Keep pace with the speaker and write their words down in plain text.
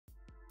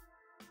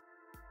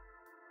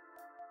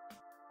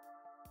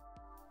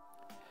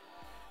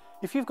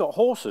If you've got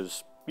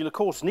horses, you'll of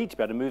course need to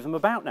be able to move them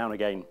about now and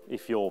again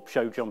if you're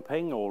show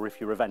jumping or if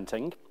you're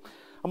eventing.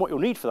 And what you'll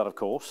need for that, of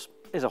course,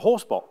 is a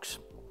horse box.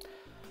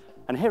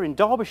 And here in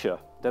Derbyshire,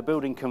 they're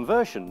building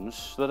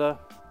conversions that are,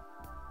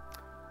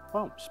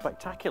 well,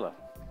 spectacular.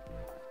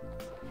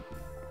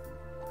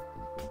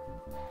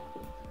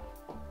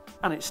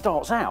 And it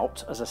starts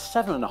out as a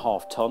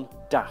 7.5 ton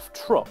DAF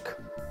truck.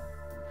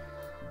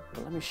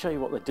 But let me show you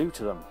what they do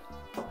to them.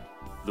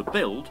 The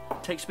build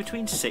takes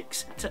between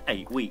 6 to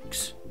 8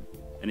 weeks.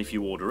 And if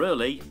you order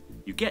early,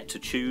 you get to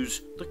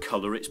choose the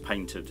colour it's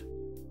painted.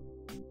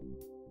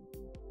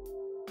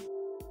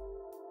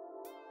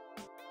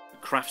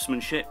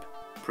 Craftsmanship,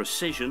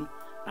 precision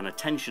and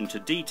attention to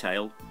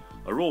detail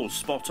are all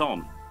spot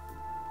on.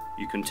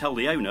 You can tell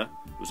the owner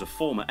was a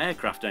former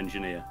aircraft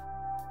engineer.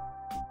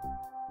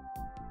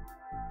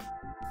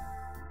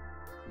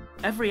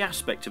 Every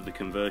aspect of the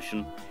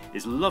conversion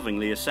is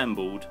lovingly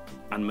assembled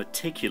and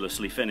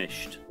meticulously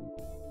finished.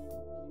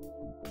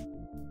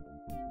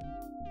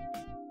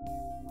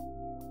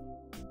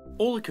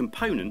 All the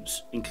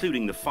components,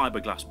 including the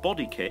fiberglass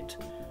body kit,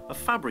 are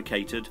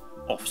fabricated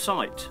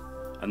off-site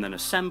and then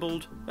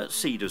assembled at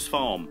Cedars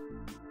farm.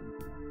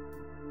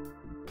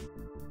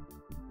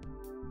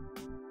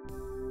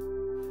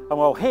 And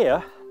well,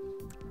 here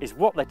is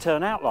what they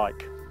turn out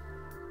like.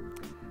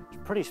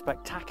 It's pretty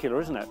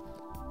spectacular, isn't it?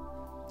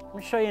 Let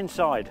me show you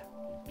inside.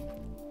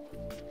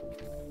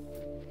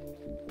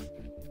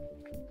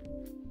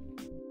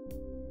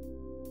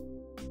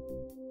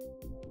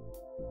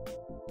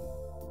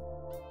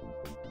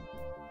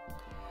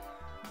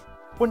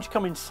 Once you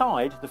come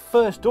inside, the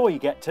first door you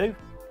get to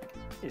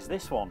is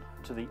this one,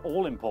 to the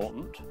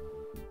all-important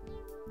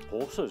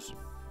horses.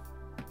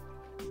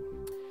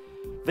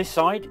 This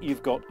side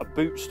you've got a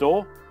boot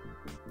store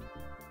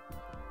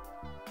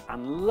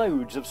and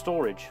loads of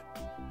storage,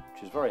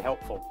 which is very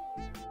helpful.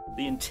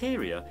 The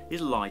interior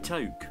is light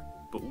oak,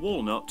 but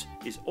walnut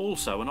is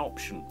also an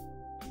option.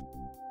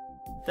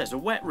 There's a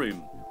wet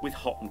room with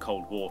hot and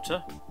cold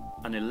water,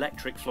 an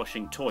electric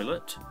flushing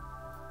toilet,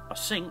 a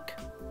sink,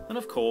 and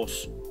of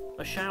course,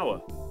 a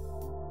shower.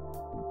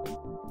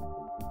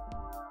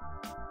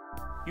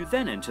 You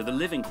then enter the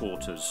living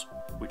quarters,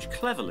 which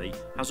cleverly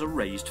has a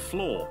raised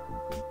floor.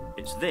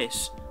 It's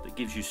this that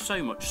gives you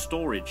so much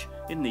storage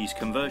in these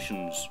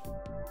conversions.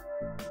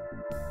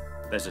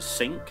 There's a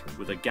sink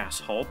with a gas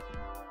hob,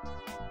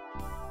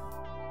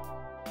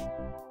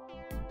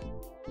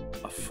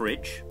 a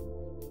fridge,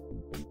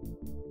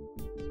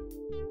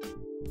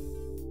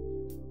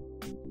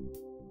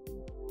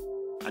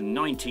 a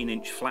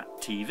 19-inch flat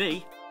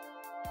TV,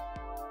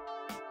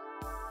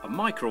 a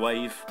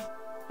microwave,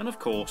 and of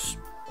course,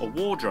 a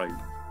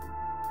wardrobe.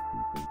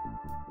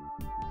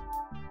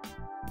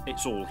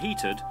 It's all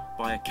heated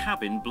by a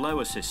cabin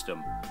blower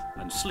system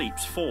and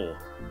sleeps 4.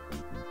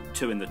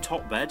 2 in the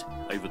top bed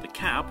over the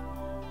cab,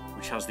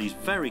 which has these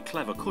very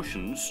clever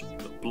cushions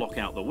that block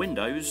out the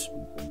windows,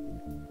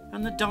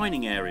 and the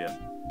dining area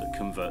that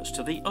converts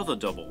to the other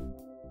double.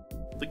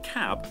 The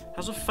cab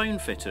has a phone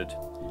fitted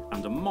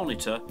and a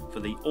monitor for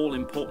the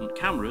all-important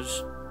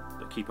cameras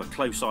that keep a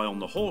close eye on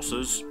the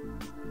horses,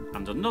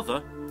 and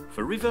another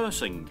for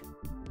reversing.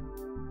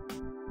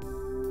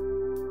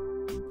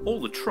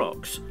 All the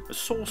trucks are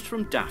sourced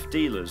from DAF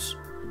dealers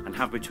and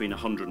have between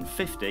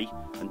 150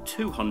 and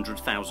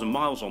 200,000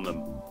 miles on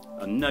them,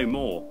 and no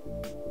more.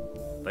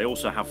 They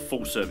also have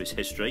full service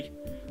history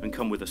and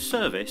come with a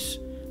service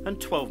and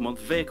 12-month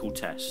vehicle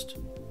test.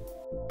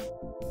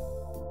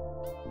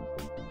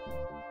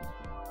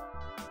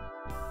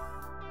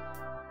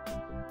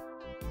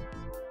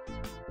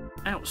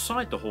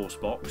 Outside the horse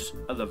box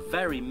are the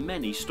very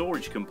many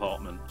storage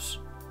compartments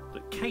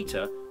that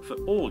cater for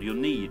all your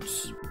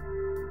needs.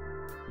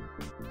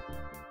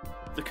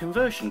 The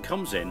conversion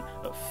comes in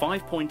at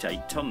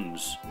 5.8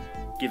 tonnes,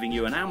 giving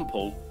you an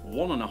ample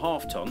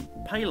 1.5 tonne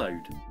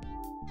payload.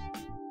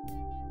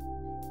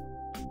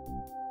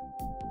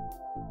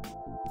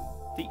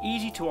 The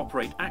easy to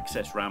operate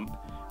access ramp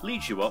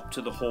leads you up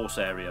to the horse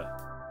area,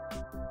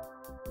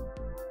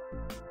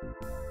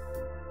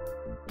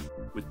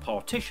 with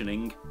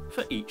partitioning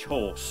for each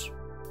horse.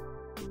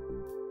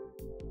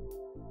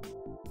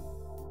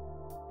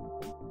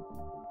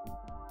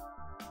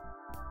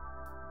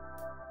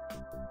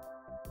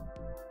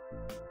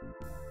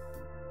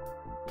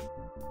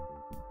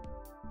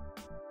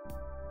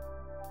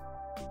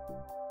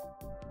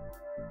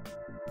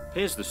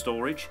 Here's the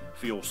storage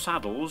for your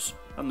saddles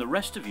and the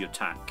rest of your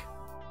tack.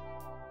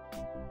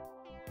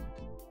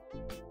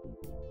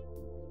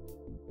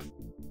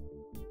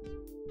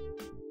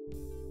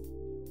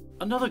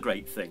 Another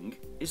great thing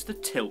is the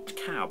tilt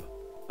cab,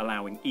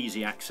 allowing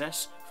easy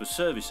access for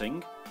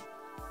servicing,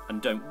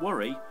 and don't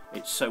worry,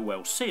 it's so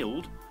well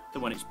sealed that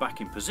when it's back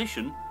in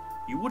position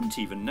you wouldn't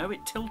even know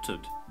it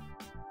tilted.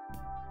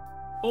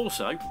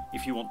 Also,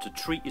 if you want to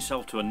treat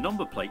yourself to a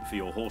number plate for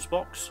your horse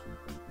box,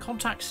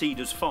 contact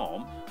Cedars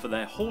Farm for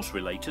their horse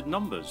related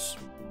numbers.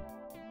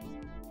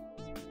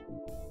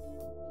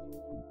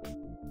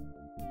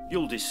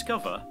 you'll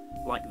discover,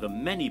 like the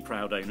many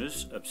proud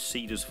owners of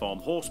Cedars Farm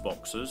horse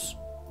boxes,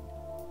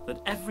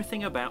 that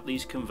everything about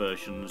these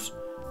conversions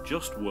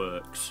just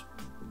works,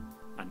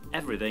 and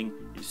everything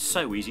is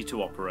so easy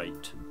to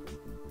operate.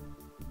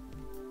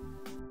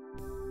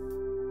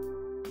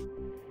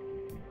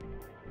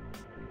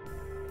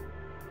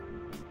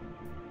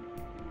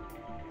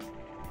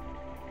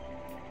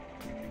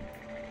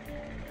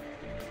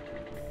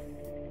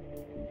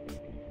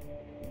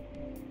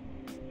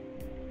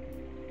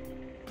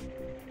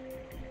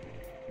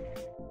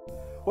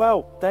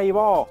 Well, there you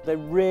are. They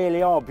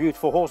really are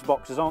beautiful horse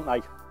boxes, aren't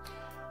they?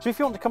 So if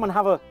you want to come and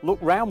have a look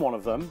round one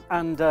of them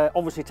and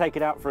obviously take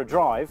it out for a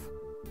drive,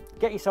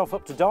 get yourself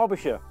up to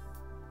Derbyshire.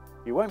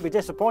 You won't be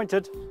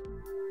disappointed.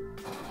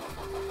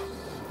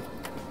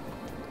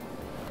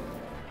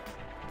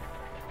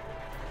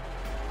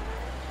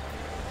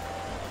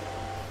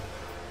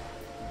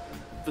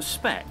 The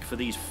spec for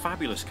these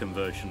fabulous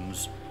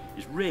conversions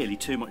is really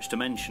too much to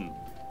mention,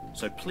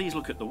 so please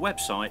look at the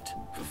website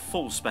for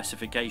full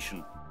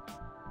specification.